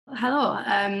Helo,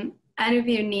 enw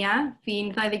fi yw Nia,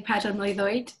 fi'n 24 mlwydd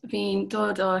oed, fi'n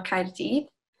dod o Caerdydd,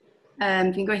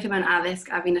 fi'n gweithio mewn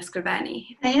addysg a fi'n ysgrifennu.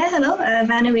 Helo,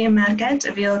 fy enw i yw Marged,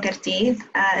 fi o Gaerdydd,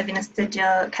 a fi'n astudio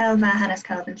celf a hanes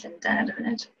celf yn Llundain ar y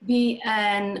funud. Fi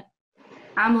yn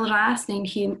aml ras neu'n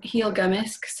hil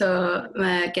gymysg, so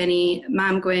mae gen i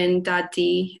mam gwyn, dad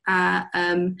di, a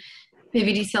be fi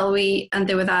wedi sylwi yn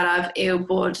ddiweddaraf yw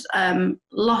bod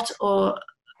lot o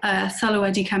sylw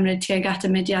wedi cymryd tuag at y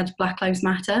mudiad Black Lives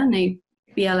Matter neu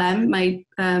BLM. Mae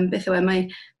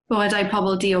bywydau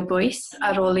pobl di o bwys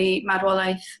ar ôl i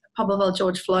marwolaeth pobl fel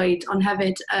George Floyd, ond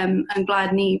hefyd yn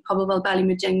gwlad ni, pobl fel Belly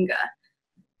Mujinga.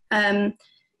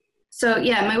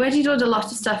 Mae wedi dod a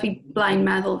lot o stuff i blaen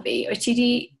meddwl fi.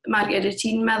 Marged, wyt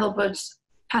ti'n meddwl bod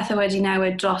pethau wedi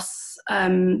newid dros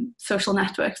social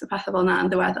networks a pethau fel yna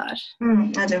yn ddiweddar?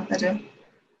 Ydw.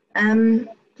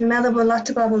 Fi'n meddwl bod lot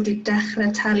o bobl wedi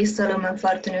dechrau talu sylw mewn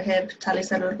ffordd nhw heb talu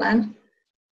sylw'r blaen.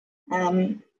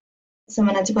 So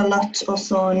mae wedi bod lot o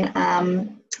sôn am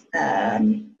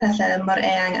pethau mor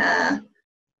eang a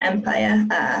empire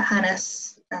a hanes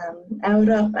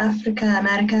Ewrop, Africa,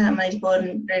 America, a mae wedi bod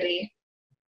yn really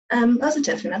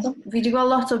positif, fi'n meddwl. Fi wedi gweld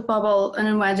lot o bobl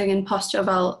yn enwedig yn postio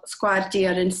fel sgwardi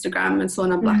ar Instagram yn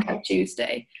sôn am Blackout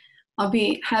Tuesday. Ond fi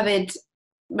hefyd,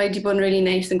 mae wedi bod yn really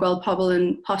nice yn gweld pobl yn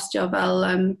postio fel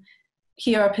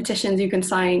here are petitions you can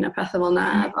sign a pethau fel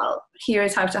na, fel here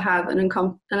is how to have an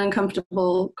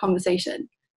uncomfortable conversation.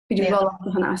 Fi wedi gweld lot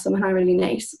o hynna, so mae hynna really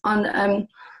nice. Ond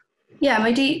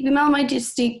fi'n meddwl mae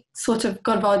wedi sort of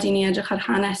gorfodi ni edrych ar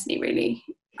hanes ni, really.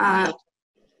 A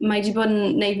mae wedi bod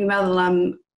yn neud fi'n meddwl am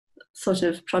sort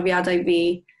of profiadau fi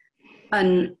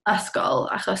yn ysgol,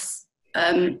 achos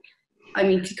ti'n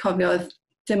cofio oedd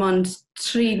dim ond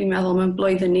 3 fi'n meddwl mewn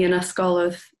blwyddyn ni yn ysgol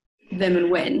oedd ddim yn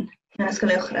win. Yn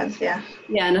ysgol uwchradd, ie.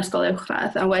 Ie, yn ysgol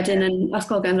uwchradd. A wedyn yn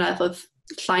ysgol gynradd oedd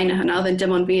llai na hynna, oedd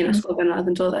dim ond fi yn ysgol gynradd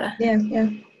yn dod e. Ie.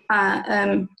 A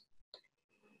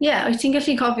wyt ti'n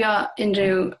gallu cofio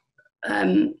unrhyw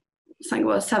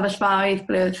sefyllfaoedd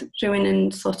ble oedd rhywun yn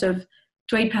sort of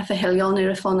dweud pethau hiliol neu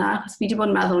rhywbeth fel yna, achos fi wedi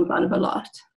bod yn meddwl amdano fe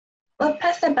lot. Wel,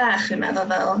 pethau bach fi'n meddwl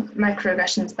fel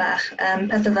microaggressions bach,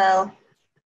 pethau fel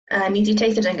ni wedi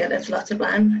teithio yn gilydd lot o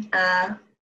blaen, a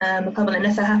mae pobl yn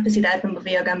eitha hapus i dderbyn bod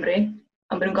fi o Gymru,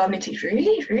 ond bod nhw'n gofyn i ti,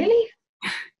 really?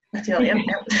 A ti fel, ie.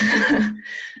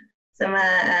 So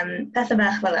mae pethau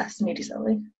bach fel as ni wedi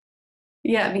sylwi.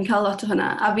 Ie, fi'n cael lot o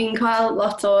hynna, a fi'n cael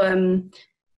lot o,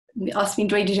 os fi'n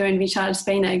dweud i rhywun fi'n siarad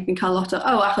Sbaeneg, fi'n cael lot o,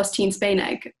 achos ti'n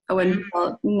Sbaeneg, a wedyn fel,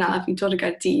 na, fi'n dod o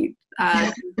Gaerdydd, a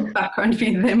background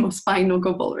fi ddim o Sbaen o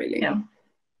gwbl, really. Yeah.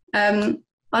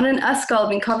 Ond yn ysgol,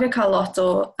 fi'n cofio cael lot o,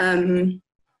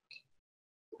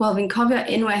 fi'n cofio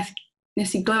unwaith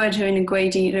nes i glywed rhywun yn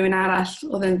gweud i rhywun arall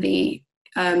oedd yn ddi,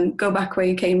 go back where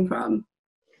you came from.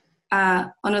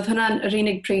 Ond oedd hwnna'n yr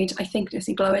unig pryd, I think, nes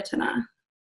i glywed hynna.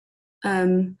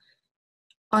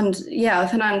 Ond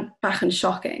oedd hwnna'n bach yn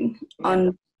shocking.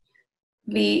 Ond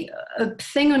y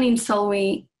thing o'n i'n sylwi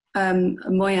y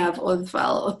mwyaf oedd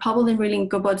pobl ddim rili'n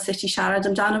gwybod sut i siarad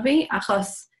amdano fi, achos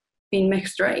fi'n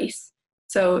mixed race.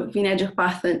 So fi'n edrych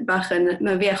bach yn,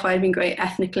 mae fi a chwaer fi'n gweud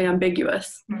ethnically ambiguous.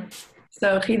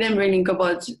 So chi ddim rili'n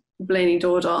gwybod ble ni'n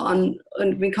dod o, ond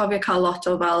fi'n cofio cael lot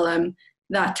o fel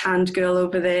that tanned girl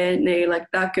over there, neu like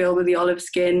that girl with the olive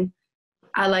skin.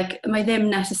 A mae ddim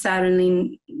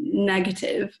necessarily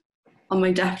negative, ond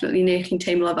mae definitely neu chi'n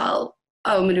teimlo fel,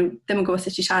 maen nhw ddim yn gwybod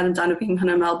sut i siarad amdano fi,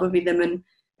 hynny'n meddwl bod fi ddim yn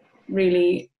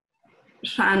really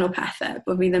rhan o pethau,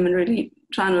 bod fi ddim yn really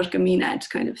rhan o'r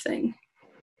gymuned kind of thing.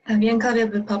 A fi yn cofio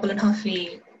bod pobl yn hoffi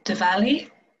dyfalu.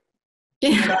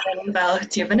 Fel,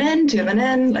 ti o fan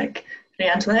hyn, like,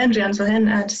 riant fel hyn,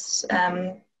 a just,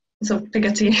 so pigo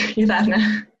ti i ddarna.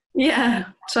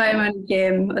 Try mewn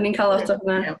game, o'n i'n cael lot o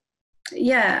hwnna.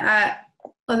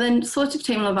 Oedd yn sort of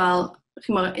teimlo fel,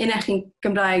 unech chi'n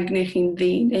Gymraeg neu chi'n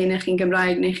ddi, neu unech chi'n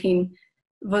Gymraeg neu chi'n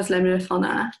Muslim neu fel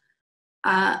yna.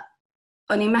 A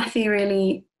o'n i'n methu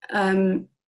really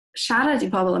siarad i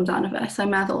pobl amdano fe, so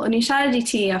i'n meddwl, o'n i'n siarad i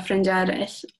ti a ffrindiau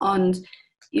eraill, ond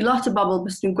i lot o bobl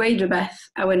bys nhw'n gweud rhywbeth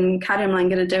a wedyn cario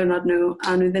ymlaen gyda diwrnod nhw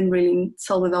a nhw ddim rili'n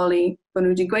sylweddoli bod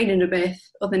nhw wedi gweud unrhyw beth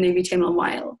oedd yn neud fi teimlo'n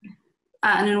wael.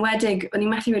 A yn enwedig, o'n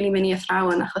i'n methu mynd i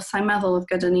athrawon, achos sa'n meddwl oedd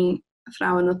gyda ni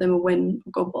athrawon oedd ddim yn win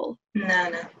o gwbl.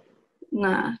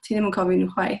 Na, ti ddim yn cofio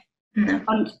nhw chwaith. No.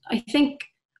 Ond I think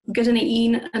gyda ni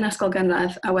un yn ysgol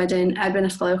gynradd a wedyn erbyn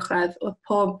ysgol uwchradd, oedd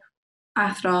pob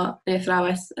athro neu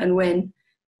athrawes yn win.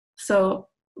 So,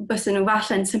 bys nhw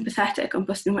falle'n sympathetic, ond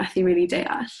bys nhw methu really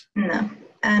deall. No.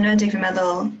 Yn wedig fi'n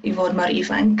meddwl i fod mor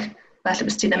ifanc, falle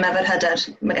bys ti ddim efo'r hyder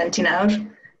mae gen ti nawr,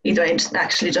 i ddweud,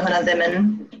 actually, do hwnna ddim yn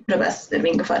rhywbeth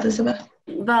fi'n gyfforddus efo.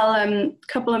 fel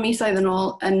couple o misoedd yn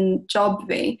ôl yn job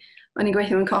fi, o'n i'n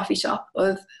gweithio mewn coffee shop,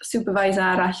 oedd supervisor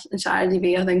arall yn siarad i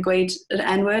fi, oedd e'n gweud yr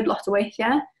N-word lot o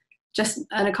weithiau, just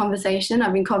yn y conversation,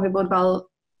 a fi'n cofio bod fel,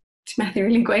 ti'n methu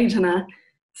really gweud hynna.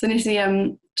 So nes i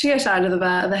trio siarad iddo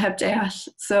fe, oedd e heb deall.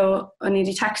 So o'n i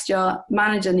wedi textio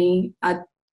manager ni a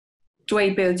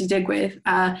dweud be oedd wedi digwydd,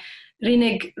 a yr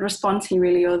unig response hi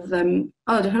really oedd,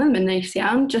 dwi hwnna'n mynd neis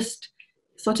iawn, just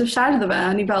sort of siarad iddo fe,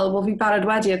 a ni fel, wel fi barod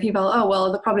wedi, oedd hi fel, well,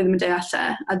 oedd e probably ddim yn deall e,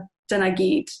 a dyna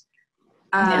gyd.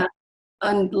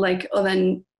 Ond, oedd e'n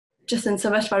just yn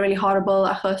sefyllfa really horrible,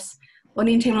 achos o'n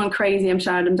i'n teimlo'n crazy am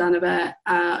siarad amdano fe,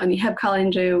 a o'n i heb cael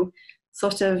unrhyw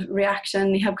sort of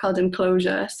reaction, ni heb cael dim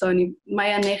closure, so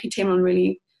mae e'n neud chi teimlo'n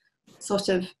really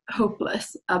sort of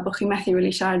hopeless, a bod chi methu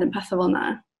really siarad yn pethau fel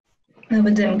na. Na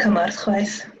bod dim cymorth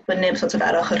chwaith, bod neb sort of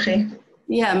ar ochr chi.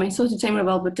 Ie, mae'n sort of teimlo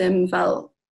fel bod dim fel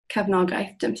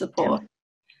cefnogaeth, dim support.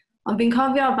 Ond fi'n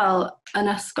cofio fel yn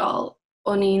ysgol,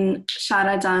 o'n i'n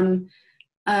siarad am,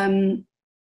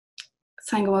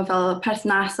 sa'n gwybod fel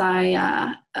perthnasau a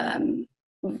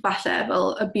falle fel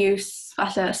abuse,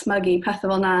 falle ysmygu, pethau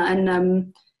fel na yn,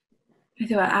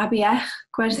 beth yw e, addysg,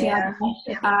 gwersi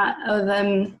addysg, a oedd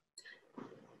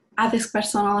addysg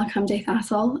bersonol a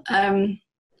cymdeithasol.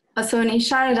 So o'n i'n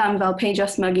siarad am fel peidio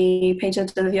ysmygu, peidio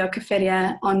defnyddio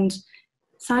cyffuriau, ond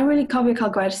sa'n really cofio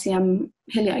cael gwersi am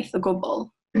hiliaeth o gwbl.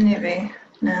 Ne fi,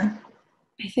 na.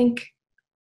 I think,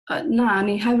 na,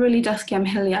 ni heb really dysgu am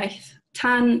hiliaeth.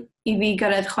 Tan i fi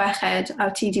gyrraedd chweched a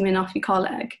ti di mynd off i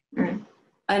coleg.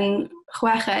 Yn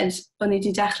chweched, o'n i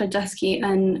wedi dechrau dysgu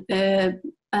yn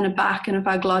y bac yn y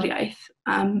fagloriaeth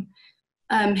am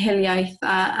hiliaeth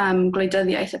a am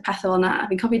gwleidyddiaeth y pethau fel na.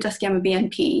 Fi'n cofio dysgu am y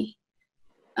BNP.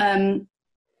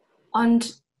 Ond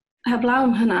heblaw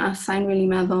am hynna, sa'n really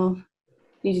meddwl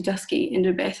ni wedi dysgu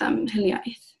unrhyw beth am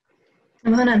hiliaeth.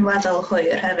 Mae hwnna'n weddol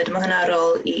hwyr hefyd. Mae hwnna ar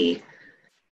ôl i,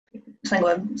 sa'n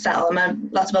gwybod, sel, mae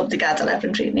lot o bobl wedi gadael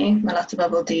efo'n pryd ni. Mae lot o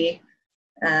bobl wedi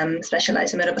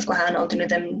specialise yn rhywbeth gwahanol. Dwi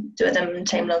ddim yn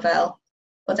teimlo fel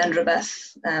oedd e'n rhywbeth,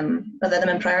 oedd e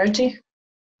ddim yn priority.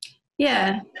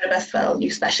 Yeah. Rhywbeth fel, you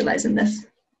specialise in this.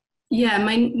 Yeah,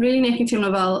 mae'n really neud chi teimlo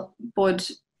fel bod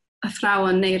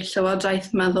athrawon neu'r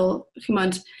llywodraeth meddwl, chi'n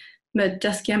modd, mae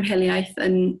dysgu am hiliaeth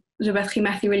yn rhywbeth chi'n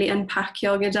methu really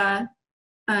unpacio gyda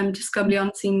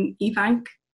disgyblion sy'n ifanc.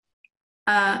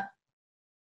 A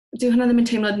dyw hwnna ddim yn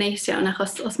teimlo'n neis iawn,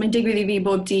 achos os mae'n digwydd i fi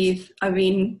bob dydd a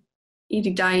fi'n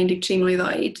 12-13 mlwydd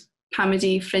oed, pam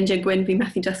ydi ffrindiau gwyn fi'n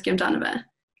methu dysgu amdano fe.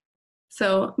 So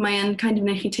mae'n kind of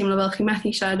neud chi teimlo fel chi'n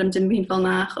methu siarad am dim byd fel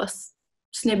na, achos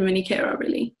sneb yn mynd i cero,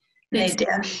 really. Neu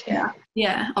deall, ie.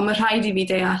 Ie, ond mae rhaid i fi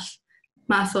deall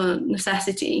mas o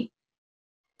necessity,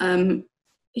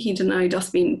 hyd yn oed os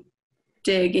fi'n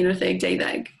 10, 11,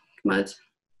 12, cymod.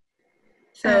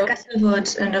 Gallu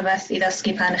fod yn rhywbeth i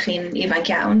ddysgu pan chi'n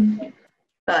ifanc iawn,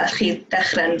 fel chi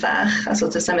dechrau'n fach a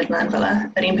sort of symud mlaen fel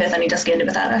yr un peth o'n i dysgu unrhyw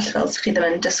beth arall, fel chi ddim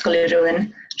yn dysgol i rhywun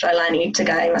rhoi lan i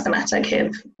tygau mathemateg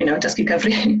heb, dysgu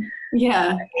cyfri.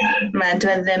 Yeah. Mae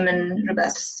dwi ddim yn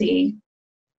rhywbeth sy'n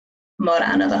mor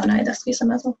anodd o hwnna i ddysgu, sy'n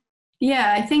meddwl.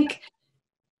 Yeah, I think,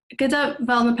 gyda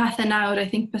fel mae pethau nawr, I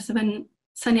think bys fe'n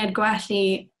syniad gwell i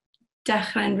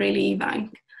dechrau'n really ifanc.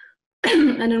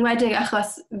 Yn enwedig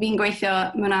achos fi'n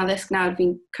gweithio mewn addysg nawr,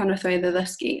 fi'n cynorthwedd o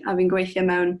ddysgu, a fi'n gweithio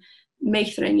mewn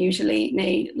meithrin usually,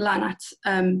 neu lan at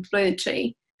blwyddyn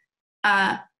 3. A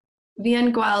fi yn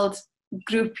gweld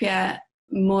grwpiau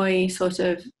mwy sort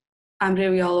of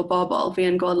amrywiol o bobl, fi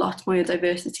yn gweld lot mwy o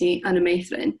diversity yn y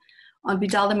meithrin, ond fi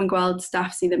dal ddim yn gweld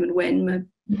staff sydd ddim yn wyn. Mae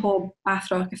pob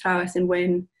athro ac athrawes yn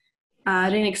wyn, a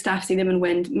yr unig staff sydd ddim yn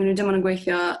wyn, maen nhw dim ond yn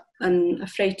gweithio yn y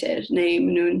ffreitur, neu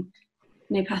maen nhw'n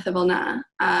neu pethau fel na.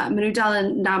 A maen nhw dal yn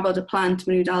nabod y plant,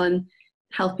 maen nhw dal yn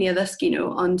helpu addysgu nhw,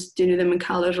 ond dyn nhw ddim yn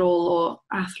cael y rôl o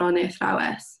athro neu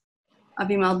athrawes. A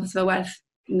fi'n meddwl bys fe werth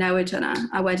newid hynna,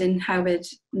 a wedyn hefyd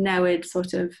newid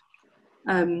sort of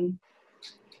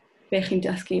be chi'n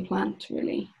dysgu plant,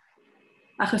 really.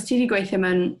 Achos ti wedi gweithio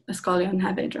mewn ysgolion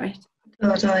hefyd, right?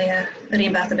 O, ie. Yr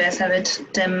un fath o beth hefyd,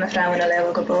 dim athrawon o lew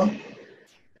o gwbl.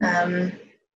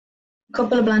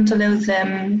 Cwbl o blant o lew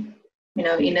ddim, un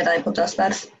neu ddau pob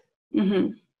dosbarth.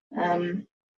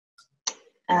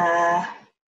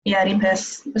 Yr un peth,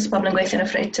 bys pobl yn gweithio yn y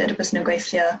ffreitur, bys nhw'n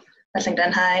gweithio fel yn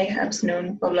granhau, a bys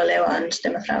nhw'n bobl o lew ond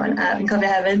dim athrawon. A fi'n cofio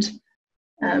hefyd,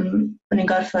 o'n i'n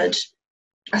gorfod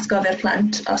atgofio'r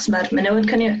plant, os mae'r menywod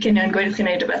cynio yn gweud chi'n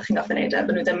neud rhywbeth chi'n goffi neud, a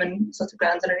bod nhw ddim yn sort of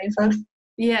gwrando yn yr un ffordd.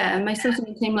 Ie, mae sort of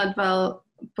yn teimlad fel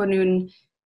bod nhw'n,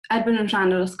 bod nhw'n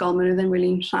rhan o'r ysgol, maen nhw ddim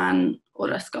really'n rhan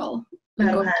o'r ysgol.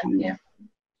 Ie.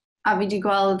 A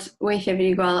weithiau fi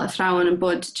wedi gweld athrawon yn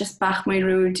bod just bach mwy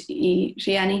rude i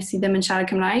rhieni sydd ddim yn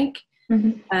siarad Cymraeg.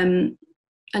 Yn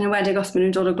enwedig os maen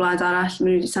nhw'n dod o gwlad arall, maen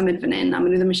nhw wedi symud fan hyn a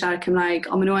maen nhw ddim yn siarad Cymraeg,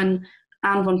 ond maen nhw yn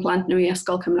anfon plant nhw i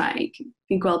ysgol Cymraeg.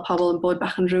 Fi'n gweld pobl yn bod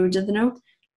bach yn rude iddyn nhw.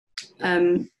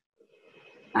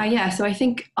 So I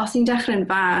think os ni'n dechrau'n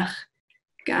fach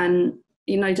gan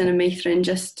un oed yn y meithrin,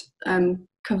 just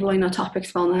cyflwyno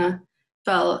topics fel yna,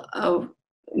 fel,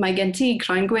 mae gen ti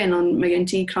croen gwyn, ond mae gen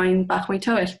ti croen bach mwy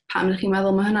tywyll. Pam ydych chi'n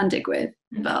meddwl mae hynna'n digwydd?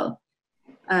 Fel,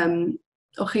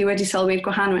 o'ch chi wedi sylwi'r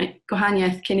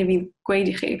gwahaniaeth cyn I fi gweud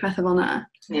I chi pethau fel yna.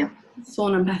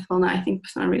 Sôn am pethau fel yna, I think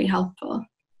bydd really helpful.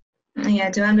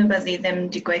 Dwi'n am byddi ddim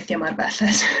wedi gweithio mor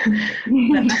belled.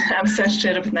 Amser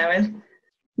trwy'r rhywbeth newydd.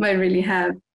 Mae'n really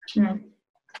heb.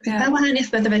 Fel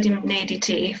wahaniaeth bydde wedi wneud I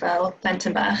ti fel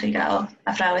plentyn bach I gael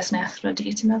athrawes neu athro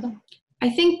di, ti'n meddwl? I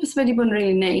think bys wedi bod yn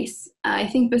really nice. I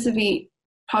think bys fi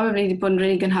probably wedi bod yn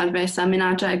really gynhadfus a mynd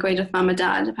adre a gweud wrth mam a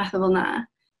dad y pethau fel yna.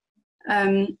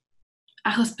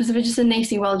 Achos bys fi jyst yn neis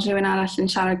I weld rhywun arall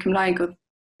yn siarad Cymraeg oedd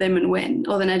ddim yn wyn,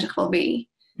 oedd yn edrych fel fi.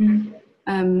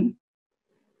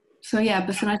 Bys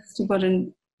yna jyst wedi bod yn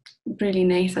really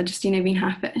nice a jyst I wneud fi'n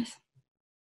hapus.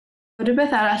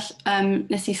 Rhywbeth arall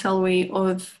nes I sylwi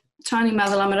oedd tra ni'n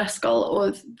meddwl am yr ysgol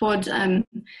oedd bod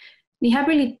ni heb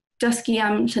really dysgu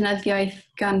am llenyddiaeth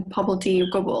gan pobl di o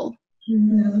gwbl.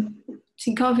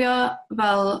 Ti'n cofio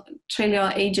fel treulio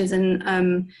ages yn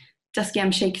dysgu am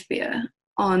Shakespeare,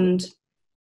 ond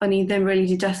o'n I ddim really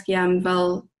di dysgu am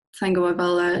fel, sa'n gwybod,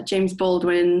 fel James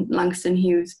Baldwin, Langston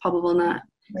Hughes, pobl fel na.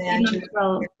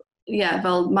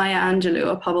 Fel Maya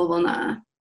Angelou o pobl fel na.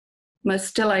 Mae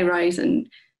Still I Rise yn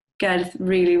gerdd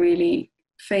really, really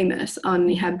famous, ond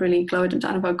ni heb really glywed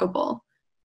amdano fo gwbl.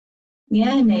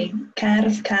 Neu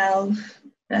cerdd, celf,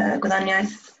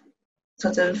 gwyddoniaeth,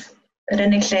 yr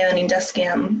unig lle o'n i'n dysgu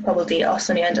am pobl di, os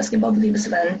o'n i'n dysgu pobl di, bys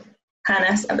fe'n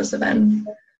hanes a bys fe'n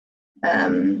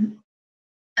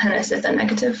hanes eitha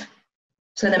negatif.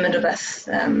 So ddim yn rhywbeth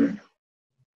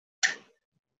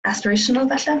aspirational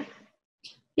falle.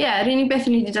 Yr unig beth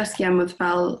o'n i wedi dysgu am oedd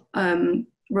fel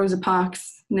Rosa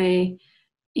Parks, neu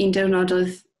un diwrnod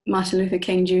oedd Martin Luther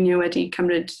King Jr. wedi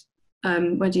cymryd,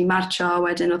 wedi marcho,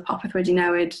 wedyn oedd popeth wedi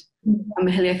newid, a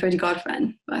mae hiliaeth wedi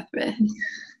gorffen, fath beth.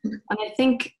 And I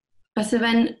think, bys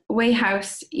fe'n way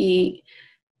house I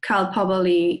cael pobl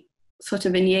I sort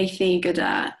of uniaethu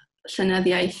gyda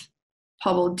llenyddiaeth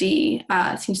pobl di,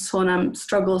 a sy'n sôn am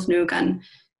struggles nhw gan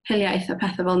hiliaeth a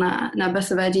pethau fel na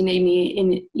bys fe wedi wneud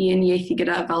ni I uniaethu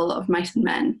gyda fel of mice and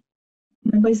men.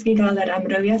 Mae'n bwysig I gael yr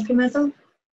amrywiaeth, fi'n meddwl.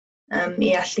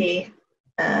 I allu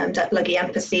datblygu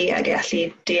empathy ac I allu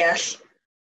deall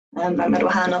mae'r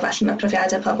wahanol felly mae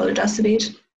profiadau pobl o dros y byd.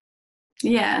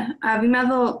 A fi'n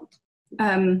meddwl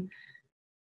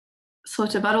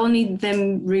ar ôl ni ddim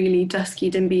really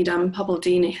dysgu dim byd am pobl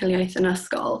di neu hiliaeth yn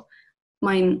ysgol,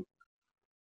 mae'n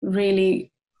really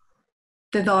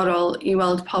diddorol I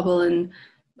weld pobl yn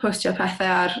postio pethau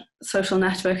ar social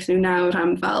networks nhw nawr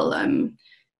am fel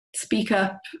speak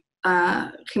up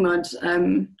a chimod,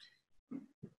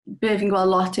 be fi'n gweld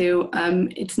lot yw,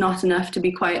 it's not enough to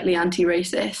be quietly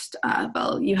anti-racist,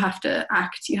 fel you have to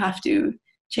act, you have to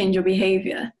change your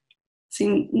behaviour.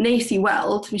 Sy'n neis I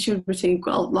weld, fi'n siŵr bod ti'n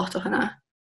gweld lot o hynna.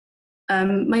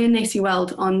 Mae'n neis I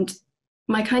weld, ond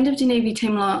mae kind of di wneud fi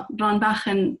teimlo bron bach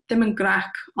yn, ddim yn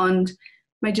grac, ond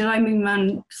mae di roi mi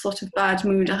mewn sort of bad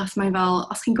mood, achos mae fel,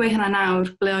 os chi'n gweud hynna nawr,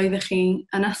 ble oeddech chi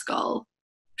yn ysgol,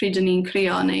 pryd o'n i'n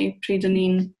crio, neu pryd o'n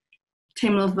i'n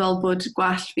teimlo fel bod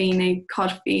gwall fi neu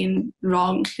corff fi'n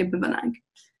wrong, lle bynnag.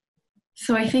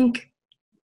 So I think,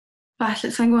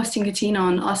 falle, sa'n gwybod os ti'n cytuno,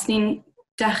 os ni'n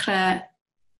dechrau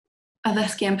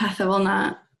addysgu am pethau fel yna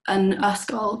yn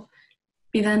ysgol,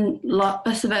 bydd yn lot,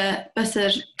 bys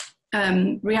yr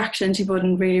reaction ti bod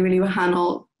yn really, really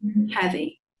wahanol heddi.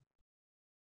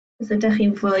 Bys ydych chi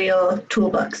fwy o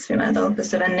toolbox, fi'n meddwl,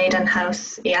 bys fe'n neud yn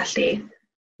haws I allu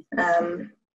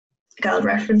gael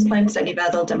reference points ac I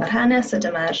feddwl dyma'r hanes a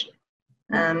dyma'r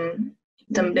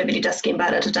be fi wedi dysgu'n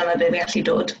barod a dyma be fi allu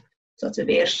dod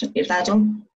i'r ddadl.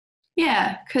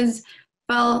 Cos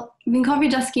fel fi'n cofio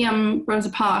dysgu am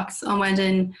Rosa Parks, ond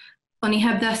wedyn o'n I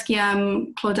heb dysgu am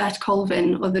Claudette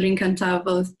Colvin, oedd yr un cyntaf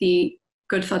oedd di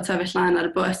gwrthod sefyll lan ar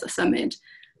y bws a symud.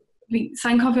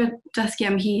 Sa'n cofio dysgu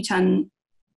am hi tan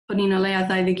o'n i'n o leia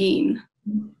 21,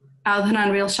 a oedd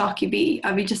hynna'n real sioc I fi,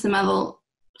 a fi jyst yn meddwl,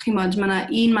 chimod, mae yna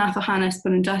un math o hanes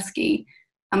bod nhw'n dysgu,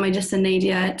 a mae jyst yn neud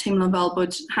teimlo fel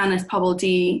bod hanes pobl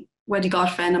di wedi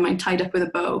gorffen a mae'n tied up with a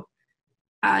bow.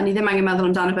 A ni ddim angen meddwl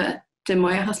amdano fe dim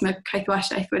mwy, achos mae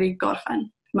caethwasiaeth wedi gorffen.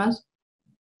 Chimod?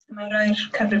 Mae roi'r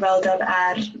cyfrifoldeb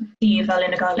ar di fel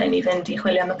unigolyn I fynd I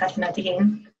chwilio am y pethau na di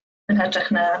hun, yn hytrach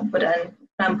na bod e'n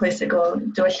rhan pwysig o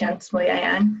diwylliant mwy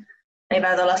eang. neu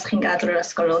feddwl os chi'n gadael yr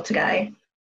ysgol ôl tygau,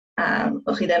 a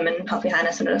o'ch chi ddim yn hoffi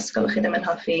hanes yn yr ysgol, o'ch chi ddim yn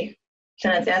hoffi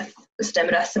llenyddiaeth, ys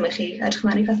dim reswm i chi edrych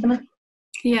mewn i pethau yma.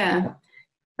 Ie.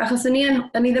 Achos o'n i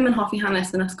ddim yn hoffi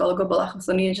hanes yn ysgol o gwbl,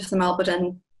 achos o'n i jyst yn meddwl bod e'n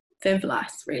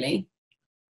ddiflas, really.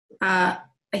 A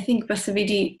I think bys fi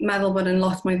wedi meddwl bod yn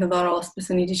lot mwy ddiddorol os bys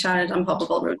ni wedi siarad am pobl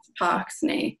fel Rosa Parks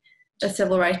neu y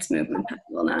Civil Rights Movement,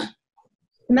 pethau fel yna.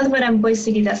 Dwi'n meddwl bod e'n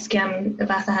bwysig i ddysgu am y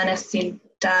fath o hanes sy'n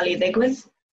dal i ddigwydd,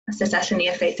 a sut allan ni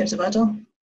effeithio'r dyfodol.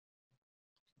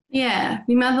 Ie,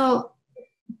 fi'n meddwl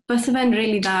bys fe'n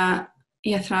rili dda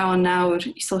i athrawon nawr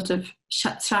i sort of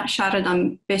siarad am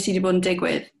beth sydd wedi bod yn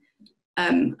digwydd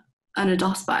yn y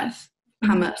dosbarth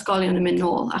pan mae ysgolion yn mynd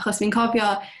nôl. Achos fi'n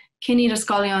cofio cyn i'r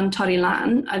ysgolion torri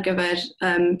lan ar gyfer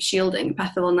shielding,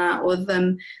 pethau fel yna, oedd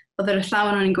yr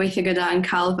athrawon o'n i'n gweithio gyda yn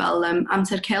cael fel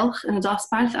amser cylch yn y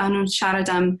dosbarth, a nhw'n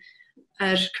siarad am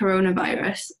yr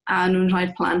coronavirus, a nhw'n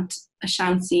rhoi'r plant y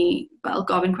siawns i fel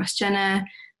gofyn cwestiynau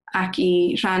ac i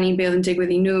rhannu be oedd yn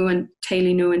digwydd i nhw, yn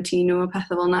teulu nhw, yn tŷ nhw, a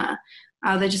pethau fel yna.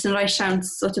 A oedd e jyst yn rhoi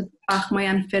siawns sort of bach mwy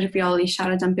anffurfiol i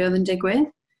siarad am be oedd yn digwydd.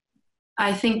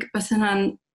 I think bys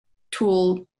hynna'n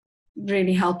tool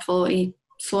really helpful i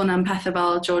sôn am pethau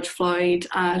fel George Floyd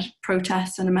a'r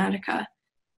protests yn America.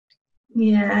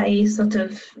 I sort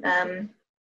of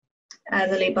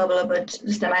addalu bobl o bod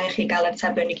jyst am angen chi gael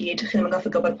atebion i gyd, chi ddim yn goffi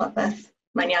gwybod popeth.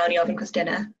 Mae'n iawn i ofyn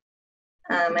cwestiynau.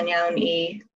 Mae'n iawn i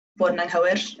fod yn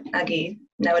anghywir ac i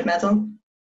newid meddwl.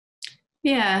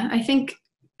 I think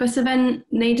bys fe'n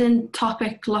neud yn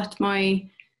topic lot mwy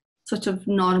sort of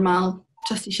normal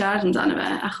just i siarad amdano fe,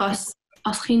 achos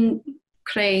os chi'n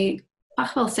creu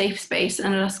bach fel safe space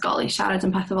yn yr ysgol i siarad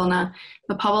am pethau fel yna,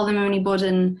 mae pobl ddim yn mynd i bod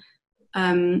yn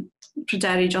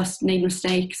pryderu dros wneud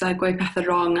mistakes a gweud pethau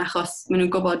wrong, achos maen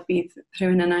nhw'n gwybod bydd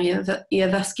rhywun yna i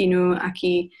addysgu nhw ac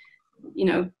i,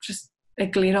 just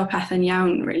egluro pethau'n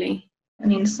iawn, really.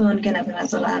 O'n i'n sôn gyda fi'n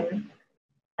meddwl am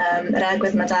yr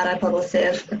agwedd mae dar ar pobl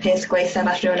sef y peth gweithaf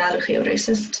all rhywun alw chi o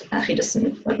racist, a chi jyst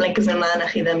yn blinkers yn ymlaen a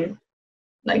chi ddim,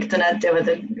 dyna diwedd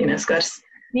y sgwrs.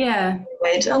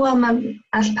 Gweud,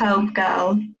 all pawb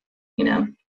gael,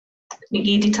 ni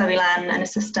gyd i tyfu lan yn y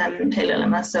system hiliol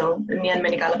yma, so ni yn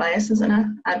mynd i gael y biases yna.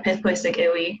 A'r peth pwysig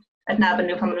yw i adnabod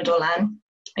nhw pan maen nhw'n dod lan.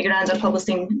 Ac i rand o'r pobl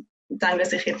sy'n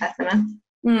dangos i chi'r pethau yma.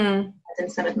 A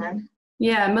dyn symud mewn.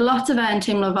 Mae lot o fe yn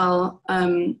teimlo fel,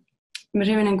 mae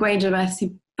rhywun yn gweud rhywbeth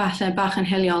sy'n falle bach yn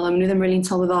hiliol, a maen nhw ddim rili'n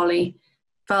sylweddoli.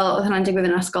 Fel oedd hynna'n digwydd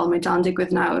yn ysgol, mae dal yn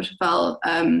digwydd nawr. Fel,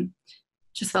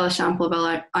 just fel esiampl, fel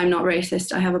I'm not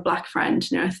racist, I have a black friend,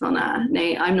 neu fel na.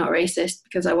 Neu I'm not racist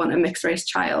because I want a mixed race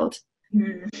child.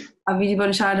 A fi wedi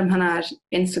bod yn siarad am hynna ar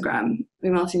Instagram.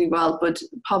 Fi'n meddwl ti wedi gweld bod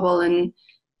pobl yn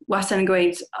wastad yn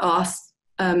gweud, os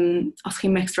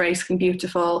chi'n mixed race, chi'n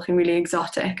beautiful, chi'n really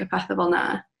exotic, a pethau fel na.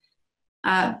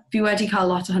 A fi wedi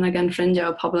cael lot o hynna gan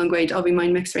ffrindiau o pobl yn gweud, fi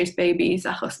moyn mixed race babies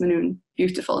achos maen nhw'n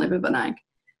beautiful neu be bynnag.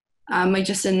 A mae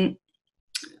jyst yn,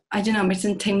 I don't know, mae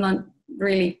jyst yn teimlo'n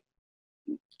really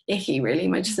icky, really.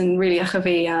 Mae jyst yn really eich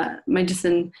fi, a mae jyst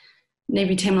yn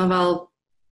neud fi teimlo fel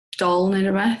dol neu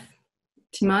rhywbeth.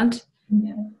 Ti'n modd?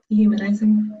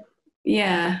 Dehumanising.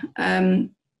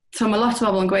 So mae lot o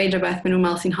bobl yn gweud rhywbeth maen nhw'n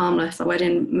meddwl sy'n harmless, a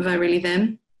wedyn mae fe really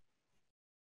ddim.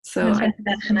 So Mae'r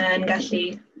peth yna yn gallu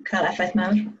cael effaith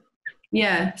mawr.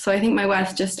 So I think mae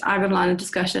werth just agor mlaen y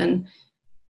discussion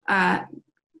a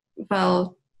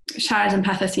fel siarad am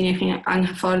pethau sy'n eich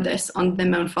anghyfforddus, ond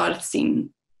ddim mewn ffordd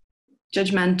sy'n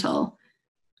judgmental.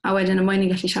 A wedyn y mwy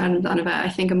ni'n gallu siarad amdano fe,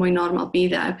 I think y mwy normal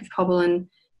bydd e, bydd pobl yn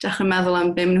dechrau meddwl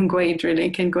am be maen nhw'n gweud, really,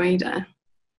 cyn gweud e.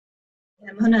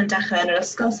 Mae hwnna'n dechrau yn yr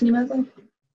ysgol, sy'n ni'n meddwl?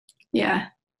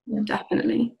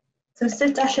 Definitely. So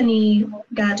sut allan ni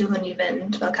gadw hwn i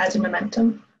fynd, fel cadw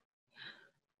momentum?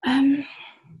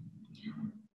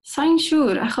 Sa'n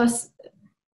siŵr, achos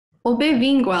o be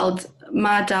fi'n gweld,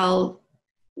 mae dal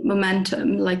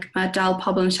momentum, mae dal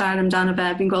pobl yn siarad amdano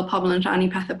fe, fi'n gweld pobl yn rhannu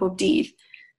pethau bob dydd.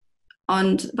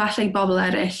 Ond falle i bobl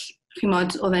eraill, chi'n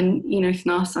modd, oedd e'n un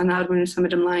wythnos, a nawr maen nhw'n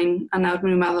symud ymlaen, a nawr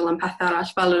maen nhw'n meddwl am pethau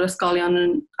arall, fel yr ysgolion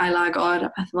yn ailagor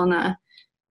a pethau fel yna.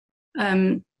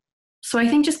 So I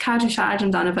think just cadw siarad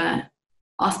amdano fe,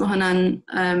 os mae hwnna'n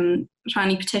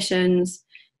rhannu petitions,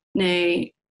 neu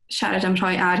siarad am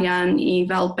rhoi arian i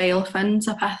fel bail funds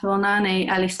a pethau fel yna, neu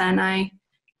elusennau.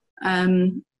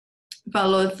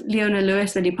 Fel oedd Leona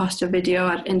Lewis wedi postio fideo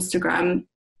ar Instagram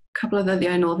couple o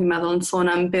ddyddiau yn ôl, fi'n meddwl, yn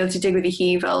sôn am be oedd wedi digwydd i hi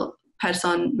fel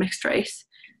person mixed race.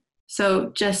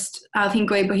 So just, a oedd hi'n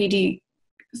gweud bod hi wedi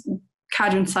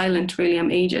cadw'n silent really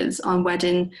am ages, ond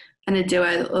wedyn yn y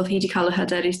diwedd oedd hi wedi cael y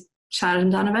hyder i siarad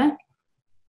amdano fe.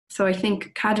 So I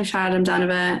think cadw siarad amdano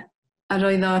fe, a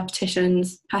roedd o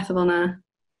petitions, pethau fel yna,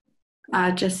 a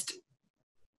just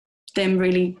ddim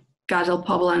really gadael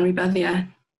pobl anwybyddiau.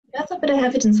 Meddwl bod e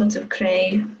hefyd yn sort of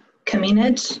creu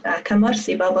cymuned a cymorth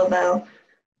I bobl fel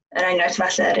enghraifft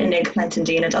falle'r unig plentyn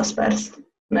dyn y dosbarth.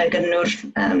 Mae gyda nhw'r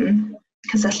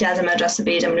cysylltiad yma dros y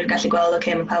byd a maen nhw'n gallu gweld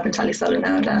mae pawb yn talu sylw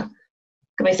nawr a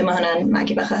gobeithio mae hwnna'n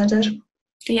magu bach o hyder.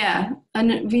 Fi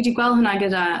wedi gweld hwnna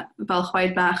gyda fel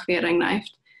chwaer bach fi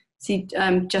enghraifft sydd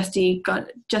just I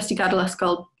gadael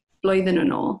ysgol blwyddyn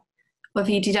yn ôl. Oedd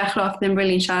hi wedi dechrau off ddim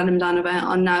rili'n siarad amdano fe,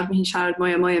 ond nawr mae hi'n siarad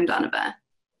mwy a mwy amdano fe.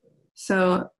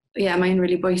 So, mae'n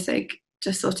really bwysig,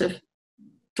 just sort of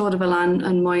dod o fel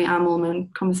yn mwy aml mewn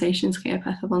conversations chi a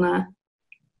pethau fel yna.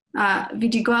 A fi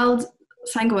wedi gweld,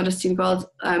 sa'n gwybod os ti wedi gweld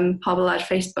pobl ar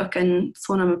Facebook yn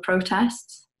sôn am y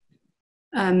protest.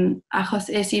 Achos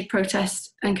i'r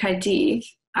protest yn Caerdydd,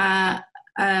 a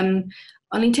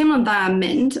o'n i'n teimlo'n dda am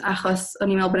mynd, achos o'n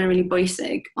i'n meddwl bod e'n really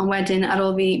bwysig, ond wedyn ar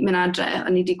ôl fi mynd adre,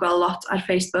 o'n i wedi gweld lot ar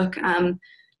Facebook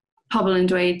pobl yn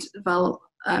dweud fel,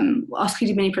 os chi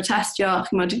wedi mynd I protestio,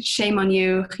 chi'n meddwl, shame on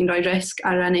you, chi'n rhoi risg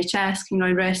ar yr NHS, chi'n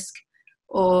rhoi risg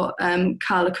o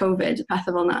cael y Covid,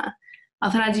 pethau fel yna.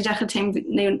 Oedd hwnna wedi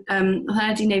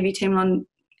gwneud fi teimlo'n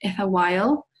eitha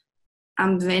wael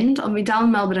am fynd, ond fi dal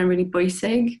yn meddwl bod e'n really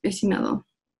bwysig. Beth ti'n meddwl?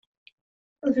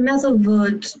 Fi'n meddwl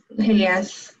fod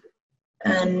hiliaeth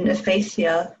yn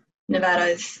effeithio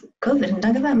niferoedd Covid yn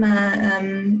dag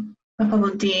mae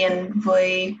pobl di yn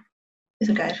fwy,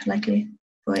 beth yw'r gair, likely,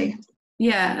 fwy.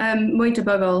 Mwy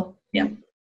debygol. Yeah.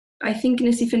 I think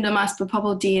nes I ffindo mas bod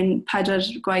pobl di yn 4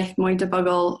 gwaith mwy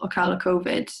debygol o cael y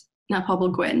Covid na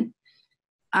pobl gwyn.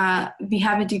 A fi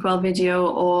hefyd wedi gweld fideo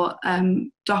o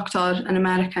doctor yn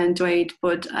America yn dweud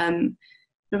bod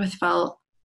rhywbeth fel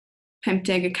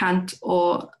 50% o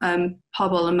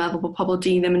pobl yn meddwl bod pobl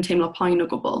di ddim yn teimlo poen o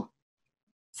gwbl.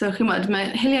 So chi'n meddwl,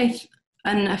 mae hiliaeth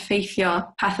yn effeithio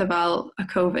pethau fel y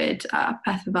Covid a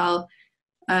pethau fel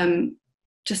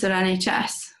just yr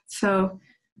NHS. So,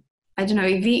 I don't know,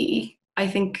 I fi, I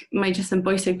think mae just yn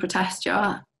bwysig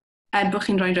protestio bod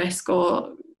chi'n rhoi risg o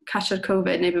catcho'r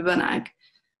Covid neu be bynnag.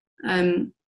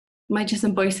 Mae just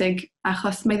yn bwysig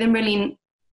achos mae ddim really'n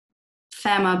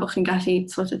thema bod chi'n gallu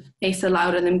sort of eistedd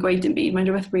lawr a ddim gweud yn byd.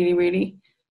 Mae'n rhywbeth really, really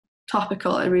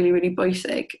topical a really, really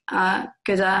bwysig. A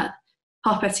gyda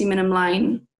popeth sy'n mynd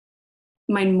ymlaen,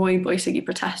 mae'n mwy bwysig I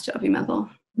protestio, fi'n meddwl.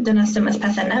 Dyna sy'n mas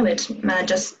pethau newid. Mae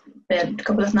just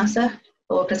cwbl o wythnosau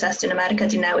o protestio yn America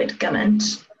di newid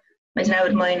gymaint. Mae di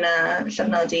newid mwy na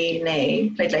llofnodi neu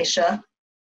pleidleisio.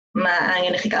 Mae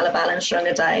angen I chi gael y balans rhwng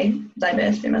y dau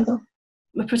beth, fi'n meddwl.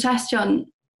 Mae protestio'n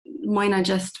mwy na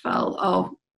just fel,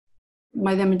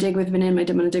 mae ddim yn digwydd fan hyn, mae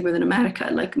ddim yn digwydd yn America.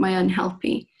 Like, mae yn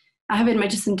helpu. A hefyd,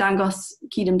 mae jyst yn dangos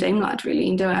cydymdeimlad, really,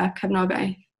 yn dyw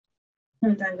cefnogaeth.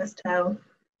 Mae'n dangos taw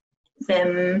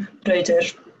ddim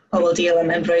brwydr pobl deal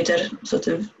am embroider sort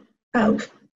of pawb.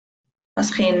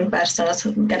 Os chi'n berson, os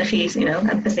gennych chi,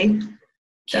 empathy,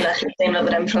 dyna chi'n teimlo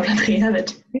bod e'n problem chi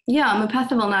hefyd. Mae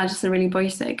pethau fel yna jyst yn really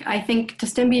bwysig. I think,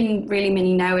 does dim byd really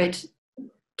mynd I newid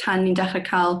tan ni'n dechrau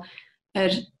cael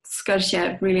yr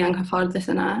sgyrsiau really anghyfforddus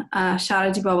yna, a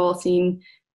siarad I bobl sy'n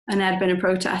yn erbyn y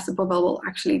protest, a bobl,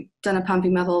 actually, dyna pan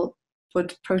fi'n meddwl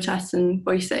bod protest yn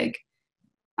bwysig.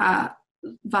 A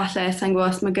falle, sa'n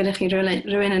gwybod, os mae gyda chi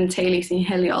rhywun yn teulu sy'n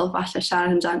hiliol, falle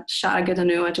siarad gyda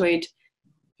nhw a dweud,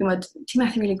 ti'n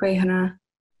methu really gweud hwnna.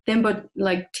 Ddim bod,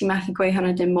 ti'n methu gweud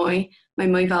hwnna dim mwy. Mae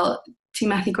mwy fel, ti'n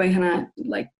methu gweud hwnna,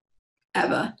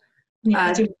 ever. Ti'n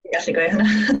gallu gweud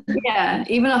hwnna.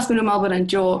 Even os maen nhw'n meddwl bod e'n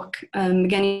joc,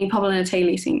 gen I pobl yn y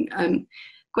teulu sy'n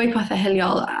gweud pethau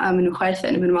hiliol a maen nhw'n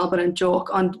chwerthin, a maen nhw'n meddwl bod e'n joc,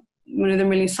 ond maen nhw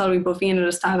ddim really sylwi bod fi yn yr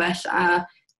ystafell a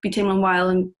fi teimlo'n wael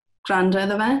yn gwrando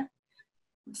iddo fe.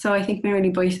 So I think mae'n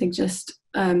really bwysig just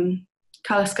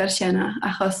cael y sgyrsiau yna,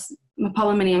 achos mae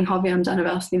pobl yn mynd I anghofio amdano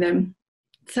fe os ni ddim.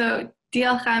 So,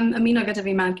 diolch am ymuno gyda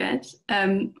fi, Marged.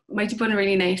 Mae wedi bod yn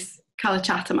really nice cael y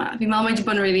chat yma. Fi'n meddwl mae wedi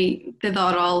bod yn really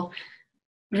ddiddorol,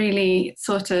 really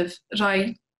sort of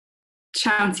rhoi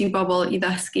siawns I bobl I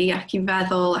ddysgu ac I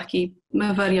feddwl ac I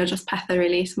myfyrio dros pethau,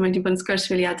 really. So mae wedi bod yn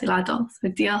sgwrs really adeiladol. So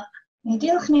diolch.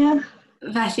 Diolch, Nia.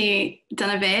 Felly,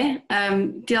 dyna fe.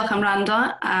 Diolch am rando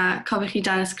a cofiwch chi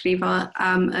danysgrifo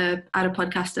ar y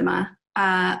podcast yma.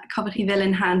 A cofiwch chi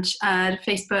ddilyn Hansh ar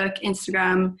Facebook,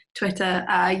 Instagram, Twitter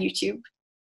a YouTube.